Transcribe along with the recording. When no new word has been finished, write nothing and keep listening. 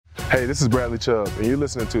Hey, this is Bradley Chubb, and you're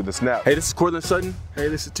listening to The Snap. Hey, this is Cortland Sutton. Hey,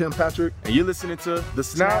 this is Tim Patrick. And you're listening to The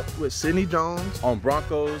Snap with Sidney Jones on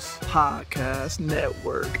Broncos Podcast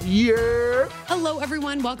Network. Yeah. Hello,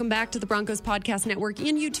 everyone. Welcome back to the Broncos Podcast Network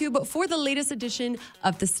and YouTube for the latest edition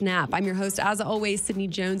of The Snap. I'm your host, as always, Sidney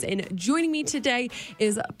Jones, and joining me today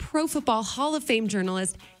is Pro Football Hall of Fame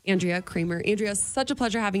journalist Andrea Kremer. Andrea, such a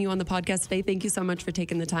pleasure having you on the podcast today. Thank you so much for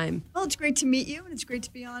taking the time. Well, it's great to meet you, and it's great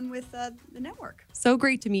to be on with the network. So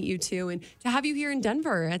great to meet you, too, and to have you here in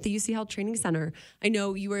Denver at the UC Health Training Center. I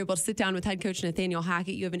know you were able to sit down with head coach Nathaniel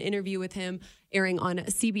Hackett. You have an interview with him airing on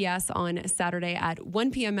CBS on Saturday at 1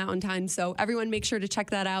 p.m. Mountain Time, so everyone make sure to check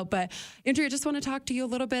that out. But, Andrea, I just want to talk to you a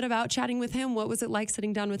little bit about chatting with him. What was it like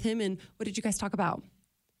sitting down with him, and what did you guys talk about?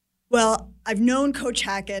 Well, I've known Coach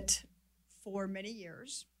Hackett for many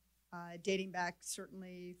years. Dating back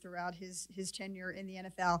certainly throughout his tenure in the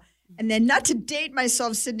NFL. And then not to date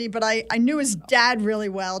myself, Sidney, but I knew his dad really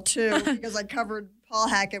well, too, because I covered Paul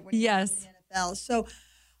Hackett when he was in the NFL. So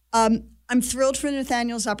I'm thrilled for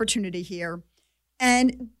Nathaniel's opportunity here.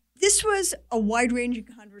 And this was a wide-ranging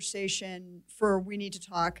conversation for We Need to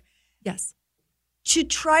Talk. Yes. To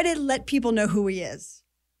try to let people know who he is.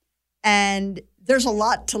 And there's a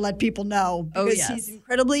lot to let people know because he's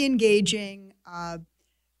incredibly engaging.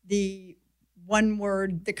 The one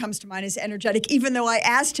word that comes to mind is energetic, even though I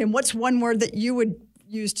asked him, what's one word that you would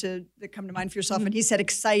use that come to mind for yourself? And he said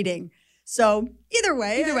exciting. So either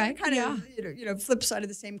way, kind of, flip side of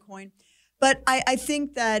the same coin. But I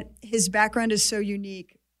think that his background is so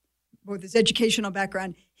unique, both his educational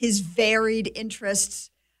background, his varied interests.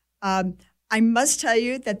 I must tell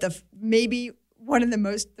you that maybe one of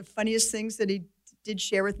the funniest things that he did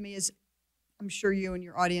share with me is, I'm sure you and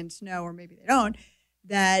your audience know, or maybe they don't,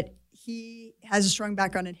 that he has a strong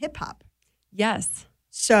background in hip hop. Yes.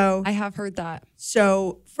 So I have heard that.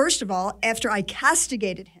 So first of all, after I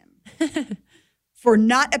castigated him for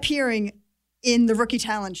not appearing in the rookie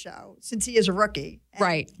talent show, since he is a rookie.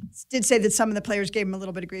 Right. Did say that some of the players gave him a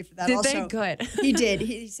little bit of grief for that. Did also. they? Good. He did.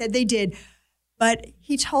 He said they did. But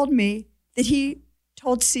he told me that he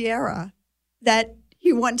told Sierra that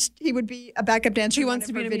he would be a backup dancer. He wants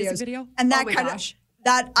to be in a music video? And that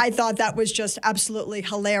that I thought that was just absolutely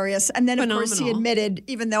hilarious. And then, of course, he admitted,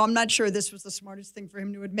 even though I'm not sure this was the smartest thing for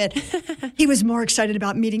him to admit, he was more excited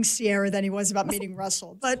about meeting Sierra than he was about meeting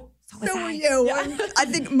Russell. But so were you. Yeah. I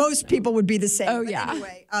think most people would be the same. Oh, but yeah.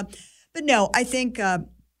 Anyway, but no, I think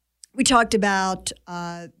we talked about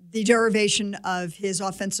the derivation of his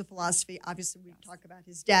offensive philosophy. Obviously, we talk about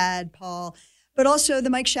his dad, Paul, but also the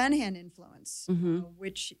Mike Shanahan influence,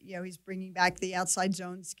 which he's bringing back the outside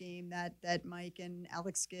zone scheme that Mike and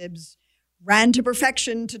Alex Gibbs ran to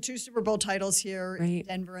perfection to 2 Super Bowl titles here in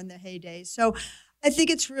Denver in the heyday. So I think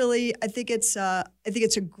it's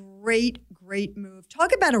a great move.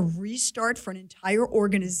 Talk about a restart for an entire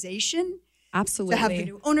organization. Absolutely. To have the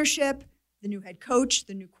new ownership, the new head coach,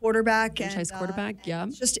 the new quarterback, franchise quarterback. Yeah.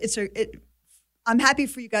 I'm happy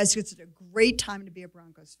for you guys because it's a great time to be a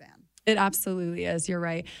Broncos fan. It absolutely is. You're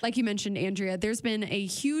right. Like you mentioned, Andrea, there's been a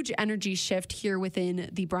huge energy shift here within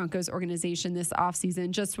the Broncos organization this offseason,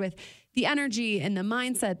 just with the energy and the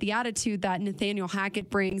mindset, the attitude that Nathaniel Hackett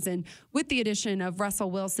brings. And with the addition of Russell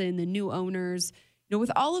Wilson, the new owners,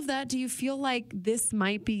 with all of that, do you feel like this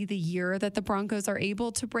might be the year that the Broncos are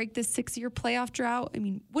able to break this 6-year playoff drought? I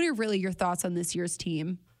mean, what are really your thoughts on this year's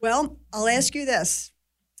team? Well, I'll ask you this.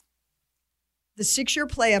 The 6-year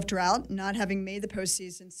playoff drought, not having made the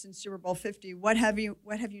postseason since Super Bowl 50, what have you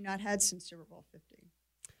not had since Super Bowl 50?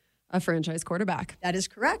 A franchise quarterback. That is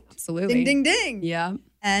correct. Absolutely. Ding, ding, ding. Yeah.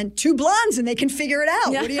 And 2 blondes, and they can figure it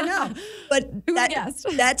out. Yeah. What do you know? But who would guess?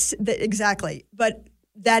 Exactly. But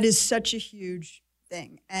that is such a huge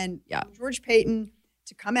thing. And George Payton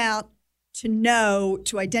to come out, to know,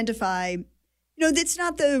 to identify, it's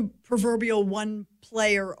not the proverbial one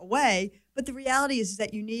player away, but the reality is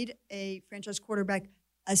that you need a franchise quarterback,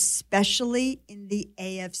 especially in the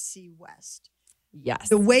AFC West. Yes.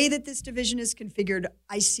 The way that this division is configured,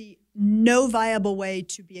 I see no viable way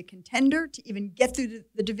to be a contender, to even get through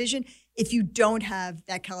the division if you don't have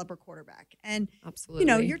that caliber quarterback. And,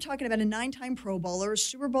 absolutely, you're talking about a 9-time Pro Bowler, a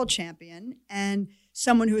Super Bowl champion, and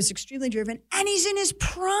someone who is extremely driven, and he's in his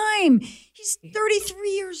prime. He's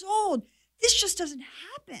 33 years old. This just doesn't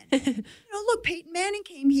happen. Look, Peyton Manning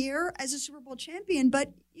came here as a Super Bowl champion,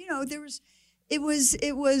 but it was a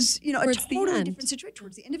totally different situation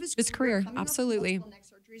towards the end of his career. Absolutely. Neck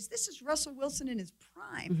surgeries. This is Russell Wilson in his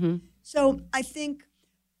prime. Mm-hmm. So I think,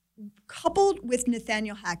 coupled with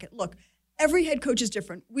Nathaniel Hackett, look, every head coach is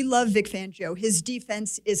different. We love Vic Fangio. His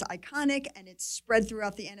defense is iconic and it's spread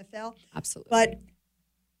throughout the NFL. Absolutely. But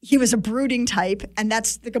he was a brooding type, and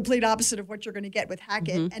that's the complete opposite of what you're going to get with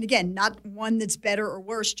Hackett. Mm-hmm. And again, not one that's better or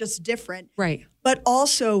worse, just different. Right. But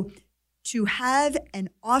also to have an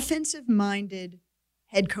offensive-minded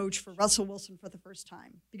head coach for Russell Wilson for the first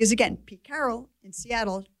time. Because again, Pete Carroll in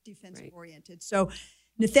Seattle, defensive-oriented. So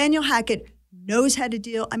Nathaniel Hackett knows how to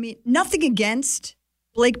deal. I mean, nothing against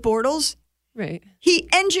Blake Bortles. Right. He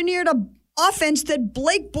engineered a offense that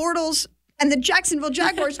Blake Bortles and the Jacksonville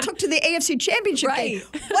Jaguars took to the AFC Championship game.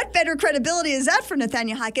 What better credibility is that for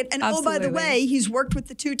Nathaniel Hackett? And Absolutely. oh, by the way, he's worked with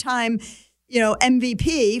the two-time,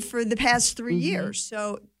 MVP for the past 3 years.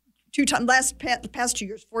 So the past 2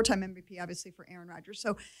 years, 4-time MVP, obviously, for Aaron Rodgers.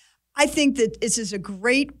 So I think that this is a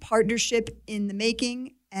great partnership in the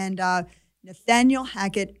making, and Nathaniel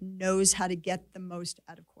Hackett knows how to get the most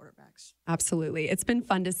out of quarterbacks. Absolutely. It's been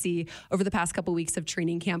fun to see over the past couple of weeks of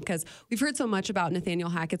training camp because we've heard so much about Nathaniel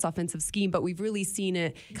Hackett's offensive scheme, but we've really seen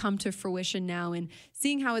it come to fruition now and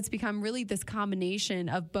seeing how it's become really this combination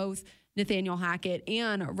of both Nathaniel Hackett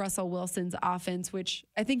and Russell Wilson's offense, which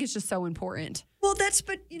I think is just so important. Well, that's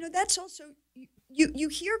also, you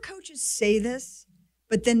hear coaches say this,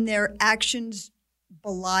 but then their actions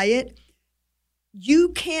belie it. You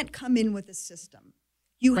can't come in with a system.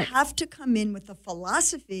 You have to come in with a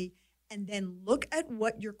philosophy and then look at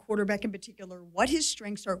what your quarterback in particular, what his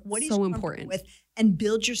strengths are, what he's comfortable with, and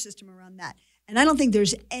build your system around that. And I don't think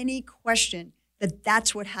there's any question that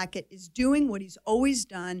that's what Hackett is doing, what he's always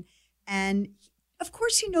done. And of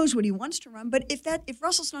course he knows what he wants to run, but if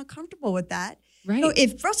Russell's not comfortable with that,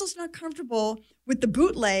 if Russell's not comfortable with the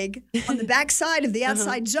bootleg on the backside of the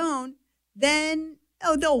outside zone, then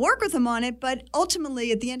they'll work with him on it, but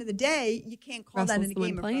ultimately, at the end of the day, you can't call that in a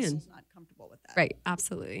game if Russell's not comfortable with that. Right,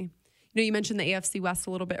 absolutely. You mentioned the AFC West a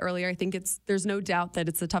little bit earlier. I think there's no doubt that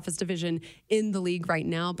it's the toughest division in the league right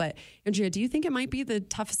now. But Andrea, do you think it might be the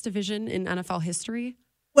toughest division in NFL history?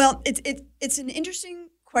 Well, it's an interesting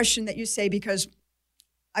question that you say because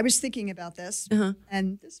I was thinking about this,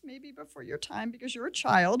 and this may be before your time because you're a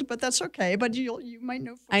child, but that's okay. But you might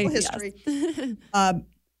know football history.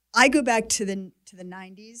 I go back to the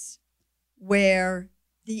 90s where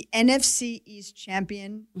the NFC East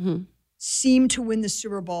champion seemed to win the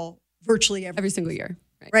Super Bowl virtually every single year.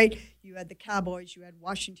 Right? You had the Cowboys, you had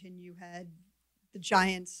Washington, you had the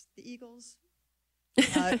Giants, the Eagles.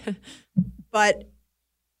 But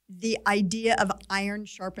the idea of iron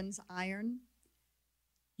sharpens iron,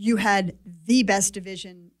 you had the best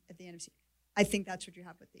division at the NFC. I think that's what you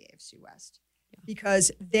have with the AFC West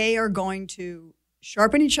because they are going to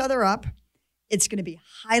sharpen each other up. It's going to be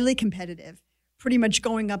highly competitive. Pretty much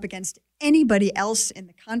going up against anybody else in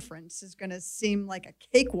the conference is going to seem like a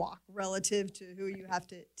cakewalk relative to who you have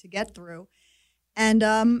to get through. And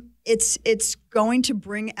it's going to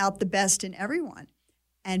bring out the best in everyone.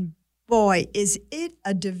 And boy, is it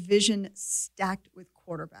a division stacked with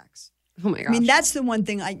quarterbacks. Oh my gosh. I mean, that's the one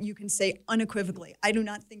thing you can say unequivocally. I do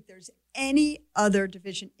not think there's any other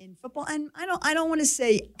division in football. And I don't want to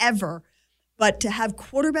say ever, but to have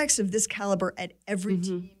quarterbacks of this caliber at every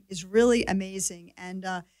team is really amazing. And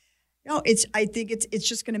I think it's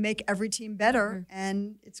just going to make every team better,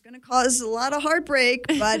 and it's going to cause a lot of heartbreak,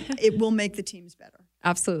 but it will make the teams better.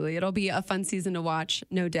 Absolutely. It'll be a fun season to watch,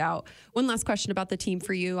 no doubt. One last question about the team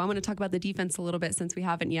for you. I want to talk about the defense a little bit since we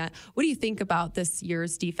haven't yet. What do you think about this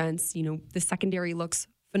year's defense? The secondary looks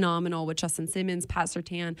phenomenal with Justin Simmons, Pat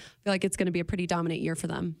Surtain. I feel like it's going to be a pretty dominant year for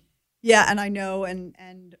them. Yeah, and I know,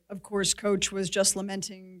 and of course, Coach was just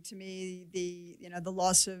lamenting to me the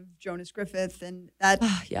loss of Jonas Griffith, and that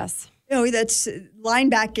yes, that's the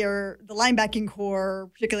linebacking core,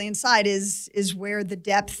 particularly inside, is where the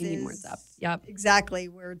depth you is. Need more depth. Yep, exactly,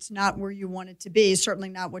 where it's not where you want it to be. Certainly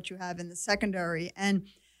not what you have in the secondary, and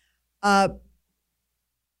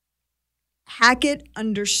Hackett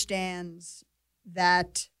understands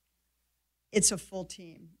that it's a full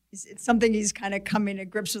team. It's something he's kind of coming to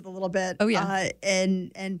grips with a little bit. Oh, yeah.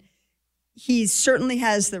 And he certainly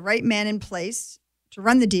has the right man in place to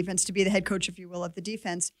run the defense, to be the head coach, if you will, of the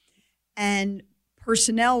defense. And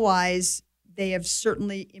personnel-wise, they have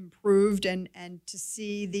certainly improved. And to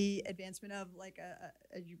see the advancement of,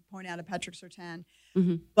 as you point out, a Patrick Surtain.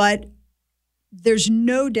 But there's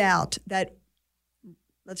no doubt that,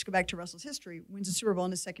 let's go back to Russell's history, wins a Super Bowl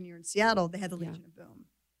in his second year in Seattle, they had the Legion of Boom.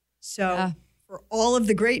 So for all of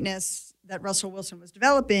the greatness that Russell Wilson was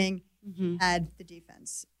developing, had the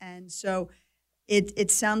defense. And so it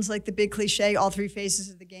sounds like the big cliche, all three phases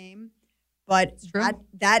of the game. But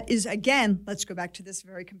that is, again, let's go back to this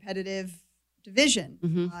very competitive division.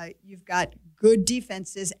 You've got good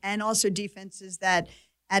defenses and also defenses that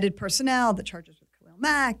added personnel, the Chargers with Khalil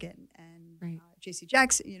Mack and J.C.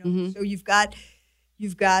 Jackson. So you've got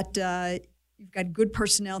You've got good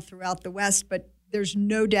personnel throughout the West, but there's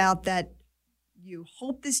no doubt that you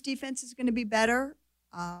hope this defense is going to be better,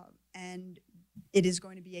 and it is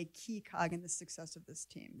going to be a key cog in the success of this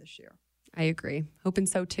team this year. I agree. Hoping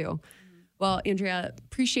so too. Well, Andrea,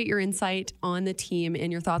 appreciate your insight on the team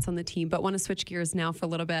and your thoughts on the team, but want to switch gears now for a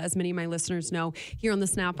little bit. As many of my listeners know, here on The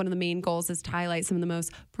Snap, one of the main goals is to highlight some of the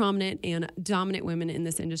most prominent and dominant women in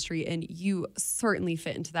this industry, and you certainly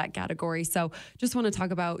fit into that category. So just want to talk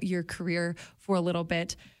about your career for a little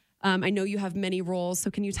bit. I know you have many roles, so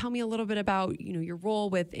can you tell me a little bit about your role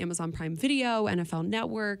with Amazon Prime Video, NFL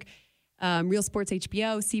Network, Real Sports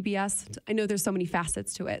HBO, CBS? I know there's so many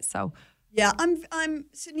facets to it, so... Yeah,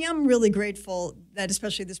 Sydney, I'm really grateful that,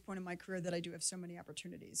 especially at this point in my career, that I do have so many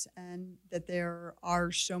opportunities and that there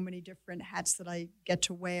are so many different hats that I get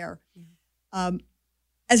to wear.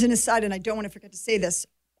 As an aside, and I don't want to forget to say this,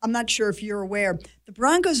 I'm not sure if you're aware, the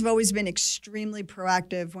Broncos have always been extremely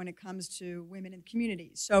proactive when it comes to women in the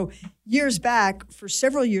community. So years back, for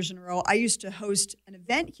several years in a row, I used to host an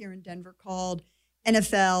event here in Denver called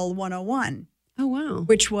NFL 101. Oh, wow.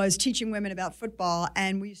 Which was teaching women about football,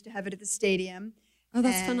 and we used to have it at the stadium. Oh,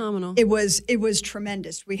 that's phenomenal. It was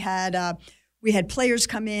tremendous. We had players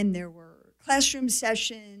come in. There were classroom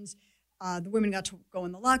sessions. The women got to go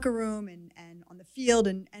in the locker room and on the field,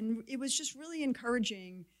 and it was just really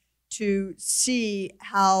encouraging to see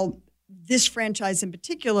how this franchise in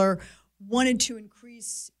particular wanted to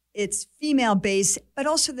increase its female base, but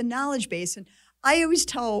also the knowledge base. And I always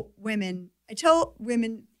tell women,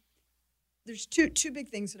 there's two big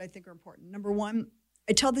things that I think are important. Number one,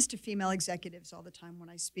 I tell this to female executives all the time when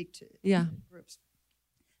I speak to groups.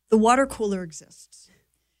 The water cooler exists.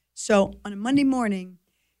 So on a Monday morning,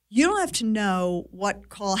 you don't have to know what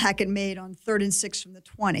call Hackett made on 3rd and 6 from the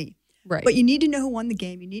 20. Right. But you need to know who won the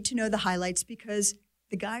game. You need to know the highlights because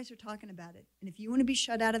the guys are talking about it. And if you want to be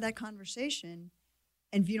shut out of that conversation,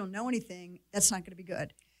 and if you don't know anything, that's not going to be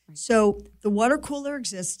good. Right. So the water cooler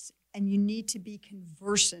exists, and you need to be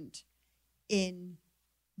conversant in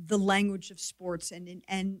the language of sports and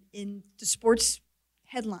in the sports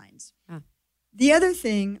headlines. The other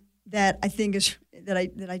thing that I think is that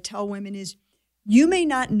I tell women is, you may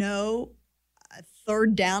not know a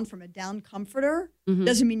third down from a down comforter,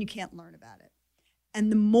 doesn't mean you can't learn about it.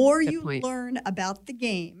 And the more you learn about the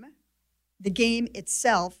game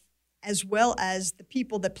itself, as well as the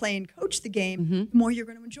people that play and coach the game, the more you're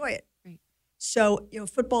going to enjoy it. Right. So,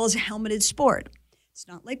 football is a helmeted sport. It's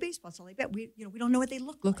not like baseball. It's not like that. We don't know what they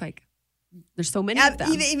look like. There's so many of them.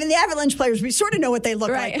 Even the Avalanche players, we sort of know what they look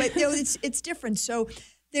like, but it's different. So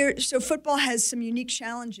football has some unique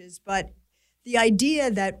challenges, but the idea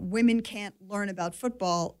that women can't learn about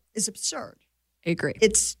football is absurd. I agree.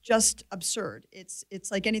 It's just absurd. It's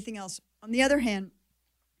like anything else. On the other hand,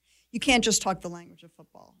 you can't just talk the language of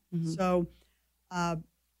football. So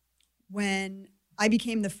when I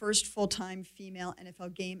became the first full-time female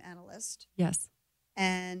NFL game analyst, yes,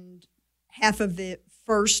 and half of the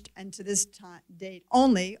first, and to this date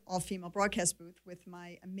only, all-female broadcast booth with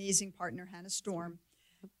my amazing partner, Hannah Storm,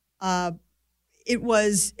 it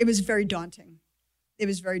was very daunting. It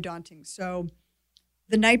was very daunting. So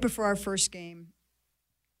the night before our first game,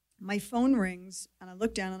 my phone rings, and I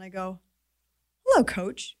look down and I go, "Hello,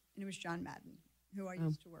 Coach." And it was John Madden, who I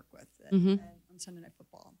used to work with on Sunday Night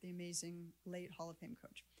Football, the amazing late Hall of Fame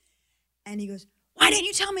coach. And he goes, "Why didn't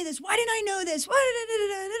you tell me this? Why didn't I know this?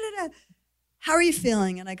 How are you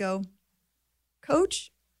feeling?" And I go,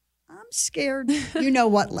 "Coach, I'm scared. You know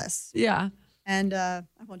what less." Yeah. And I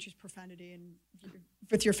won't use profanity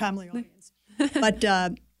with your family audience.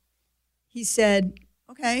 But he said,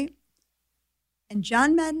 "Okay." And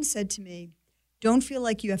John Madden said to me, "Don't feel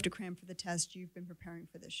like you have to cram for the test. You've been preparing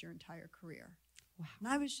for this your entire career." Wow. And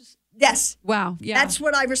I was just, yes. Wow. Yeah. That's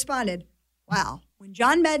what I responded. Wow. When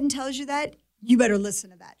John Madden tells you that, you better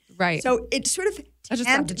listen to that. Right. So it sort of I just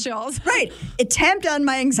got the chills. Right. It tamped down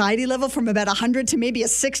my anxiety level from about 100 to maybe a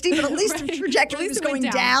 60, but at least the trajectory was going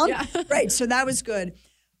down. Yeah. Right. So that was good.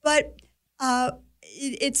 But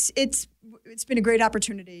it's been a great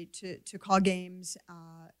opportunity to call games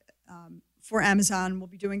for Amazon. We'll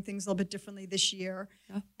be doing things a little bit differently this year.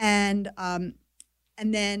 Yeah.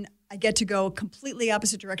 And then I get to go a completely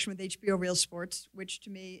opposite direction with HBO Real Sports, which to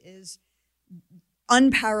me is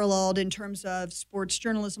unparalleled in terms of sports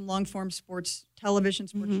journalism, long-form sports television,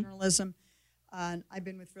 sports journalism. I've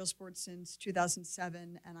been with Real Sports since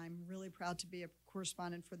 2007, and I'm really proud to be a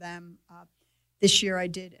correspondent for them. This year I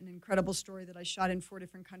did an incredible story that I shot in 4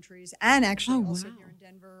 different countries, and actually also here in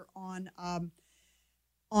Denver on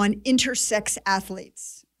intersex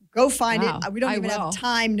athletes. Go find it. We don't even have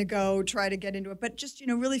time to go try to get into it, but just,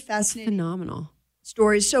 really fascinating. Phenomenal.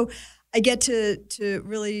 stories. So I get to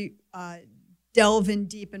really delve in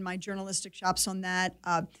deep in my journalistic chops on that.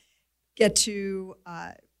 Get to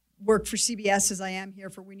work for CBS as I am here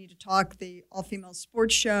for We Need to Talk, the all-female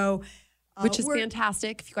sports show. Which is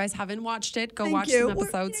fantastic. If you guys haven't watched it, go watch some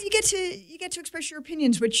episodes. You get to express your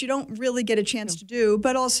opinions, which you don't really get a chance to do,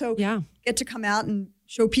 but also get to come out and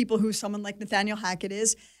show people who someone like Nathaniel Hackett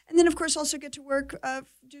is. And then, of course, also get to work,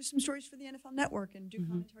 do some stories for the NFL Network and do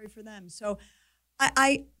commentary for them. So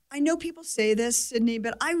I know people say this, Sydney,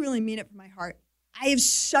 but I really mean it from my heart. I have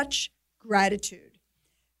such gratitude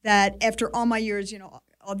that after all my years,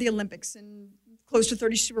 all the Olympics and close to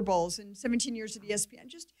 30 Super Bowls and 17 years at ESPN,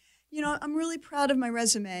 just I'm really proud of my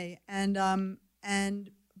resume,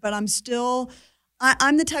 but I'm still,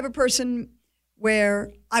 I'm the type of person where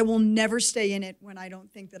I will never stay in it when I don't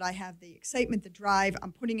think that I have the excitement, the drive.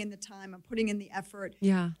 I'm putting in the time, I'm putting in the effort.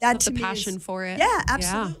 Yeah, that's the passion for it. Yeah,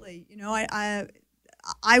 absolutely. Yeah.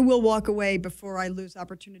 I will walk away before I lose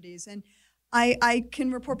opportunities, and I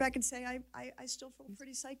can report back and say I still feel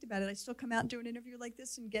pretty psyched about it. I still come out and do an interview like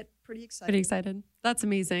this and get pretty excited. That's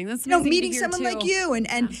amazing. That's amazing meeting someone like you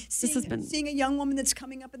and seeing a young woman that's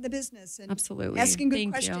coming up in the business and absolutely asking good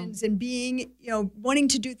questions and being wanting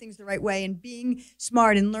to do things the right way and being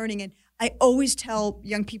smart and learning. And I always tell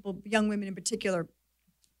young people, young women in particular,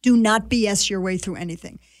 do not BS your way through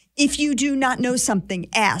anything. If you do not know something,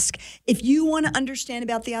 ask. If you want to understand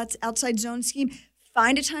about the outside zone scheme,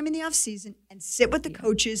 find a time in the off season and sit with the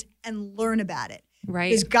coaches and learn about it. Right.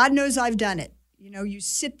 Because God knows I've done it. You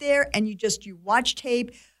sit there and you watch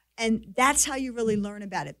tape, and that's how you really learn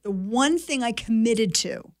about it. The one thing I committed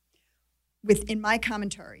to in my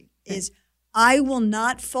commentary is I will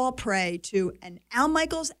not fall prey to, and Al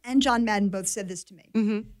Michaels and John Madden both said this to me.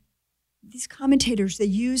 Mm-hmm. These commentators, they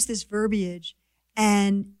use this verbiage,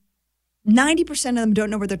 and 90% of them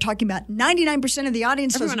don't know what they're talking about. 99% of the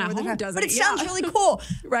audience doesn't know what they're talking about. But it sounds really cool.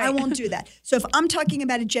 Right. I won't do that. So if I'm talking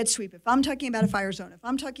about a jet sweep, if I'm talking about a fire zone, if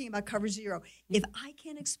I'm talking about cover zero, if I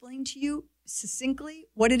can't explain to you succinctly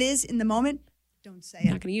what it is in the moment, don't say it.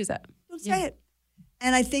 Not going to use it. Don't say it.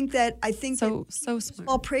 And I think that so smart.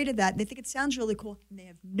 All prey to that. They think it sounds really cool, and they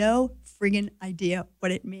have no friggin' idea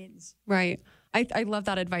what it means. Right. I love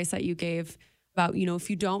that advice that you gave about, if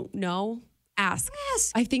you don't know, ask.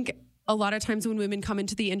 I think a lot of times when women come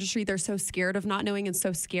into the industry, they're so scared of not knowing and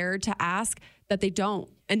so scared to ask that they don't.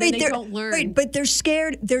 And then they don't learn. Right, but they're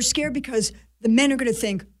scared. They're scared because the men are going to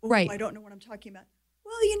think, I don't know what I'm talking about.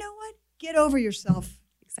 Well, you know what? Get over yourself.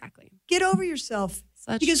 Exactly. Get over yourself.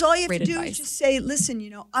 Because all you have to do is just say,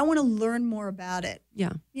 listen, I want to learn more about it.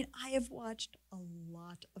 Yeah. I have watched a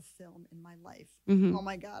lot of film in my life. Mm-hmm. Oh,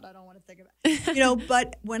 my God, I don't want to think about it.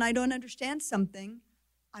 But when I don't understand something,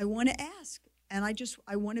 I want to ask. And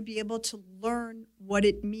I want to be able to learn what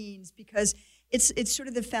it means because it's sort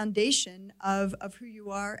of the foundation of who you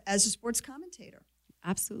are as a sports commentator.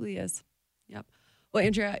 Absolutely is. Yep. Well,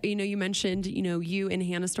 Andrea, you mentioned, you and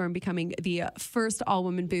Hannah Storm becoming the first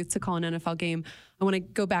all-woman booth to call an NFL game. I want to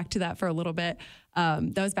go back to that for a little bit.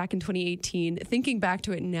 That was back in 2018. Thinking back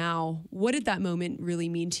to it now, what did that moment really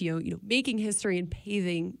mean to you? Making history and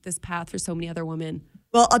paving this path for so many other women.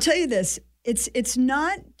 Well, I'll tell you this. It's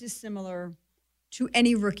not dissimilar to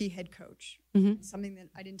any rookie head coach. Mm-hmm. Something that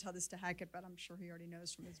I didn't tell this to Hackett, but I'm sure he already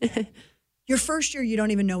knows from his dad. Your first year, you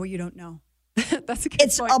don't even know what you don't know. That's a good point.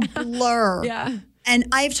 It's a blur. Yeah. And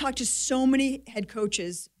I've talked to so many head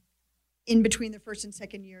coaches in between their first and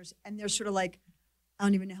second years, and they're sort of like, I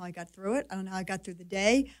don't even know how I got through it. I don't know how I got through the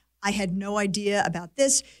day. I had no idea about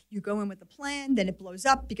this. You go in with a plan, then it blows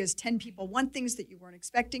up because 10 people want things that you weren't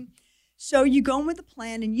expecting. So you go in with a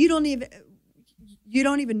plan, and you don't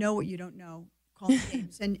even know what you don't know. Calling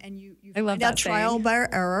games and you find out trial by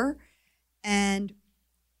error, and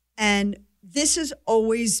this has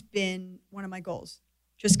always been one of my goals.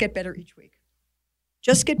 Just get better each week.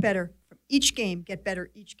 Just get better from each game. Get better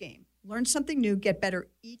each game. Learn something new. Get better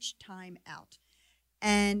each time out,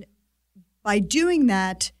 and by doing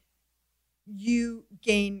that, you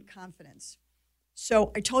gain confidence.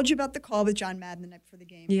 So I told you about the call with John Madden the night before the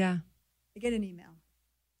game. Yeah, I get an email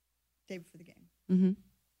day before the game. Mm-hmm.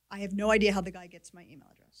 I have no idea how the guy gets my email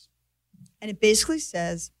address. And it basically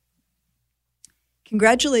says,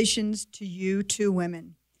 congratulations to you two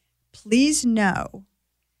women. Please know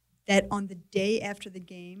that on the day after the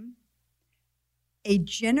game, a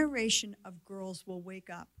generation of girls will wake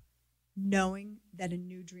up knowing that a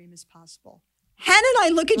new dream is possible. Hannah and I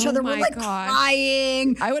look at each other, we're like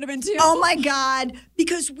crying. I would have been too. Oh my God.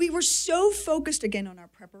 Because we were so focused again on our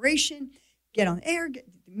preparation, get on air,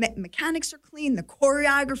 mechanics are clean, the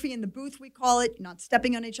choreography in the booth, we call it, not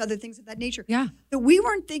stepping on each other, things of that nature. Yeah. That we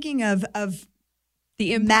weren't thinking of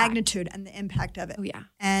The impact. magnitude and the impact of it. Oh, yeah.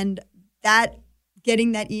 And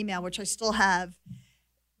getting that email, which I still have,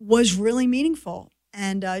 was really meaningful.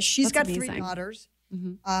 And she's got amazing. 3 daughters.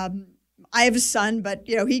 Mm-hmm. I have a son, but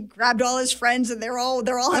he grabbed all his friends, and they're all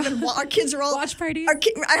having our kids are all watch parties.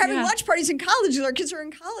 Having watch parties in college. Our kids are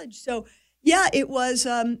in college, so yeah, it was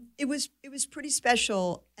pretty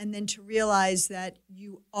special. And then to realize that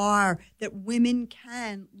that women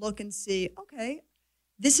can look and see, okay,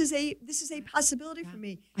 this is a possibility for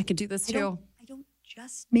me. I could do this too. I don't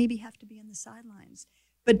just maybe have to be on the sidelines.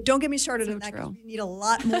 But don't get me started on that, because we need a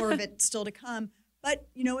lot more of it still to come. But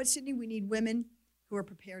you know what, Sydney? We need women who are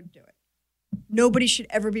prepared to do it. Nobody should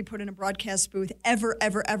ever be put in a broadcast booth, ever,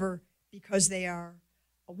 ever, ever, because they are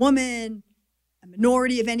a woman, a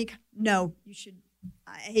minority of any kind. No, you should,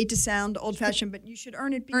 I hate to sound old-fashioned, but you should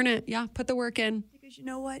earn it. Earn it, yeah. Put the work in. Because you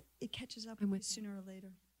know what? It catches up with you sooner or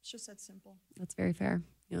later. It's just that simple. That's very fair,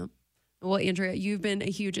 yeah. Well, Andrea, you've been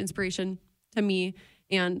a huge inspiration to me.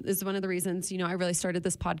 And this is one of the reasons, I really started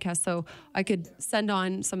this podcast so I could send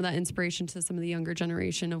on some of that inspiration to some of the younger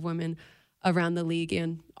generation of women around the league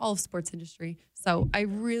and all of sports industry. So I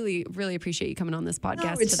really, really appreciate you coming on this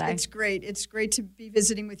podcast today. It's great. It's great to be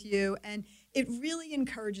visiting with you. And it really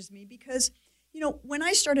encourages me because, when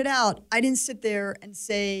I started out, I didn't sit there and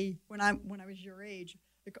say, when I was your age,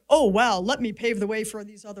 like, oh, wow, let me pave the way for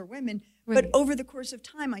these other women. Right. But over the course of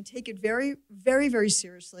time, I take it very, very, very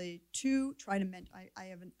seriously to try to mentor. I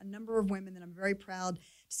have a number of women that I'm very proud to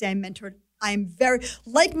say I mentored. I'm very,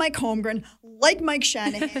 like Mike Holmgren, like Mike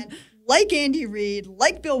Shanahan, like Andy Reid,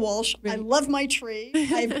 like Bill Walsh. Right. I love my tree.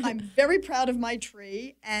 I'm very proud of my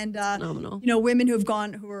tree. And, phenomenal. Women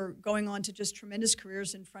who are going on to just tremendous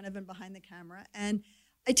careers in front of and behind the camera. And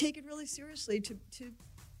I take it really seriously to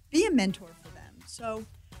be a mentor for them. So,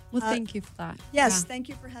 thank you for that. Yes, Thank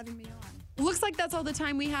you for having me on. Looks like that's all the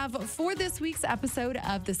time we have for this week's episode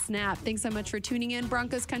of The Snap. Thanks so much for tuning in,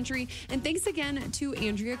 Broncos Country. And thanks again to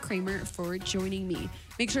Andrea Kremer for joining me.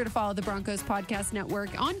 Make sure to follow the Broncos Podcast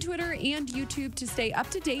Network on Twitter and YouTube to stay up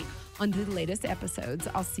to date on the latest episodes.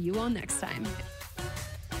 I'll see you all next time.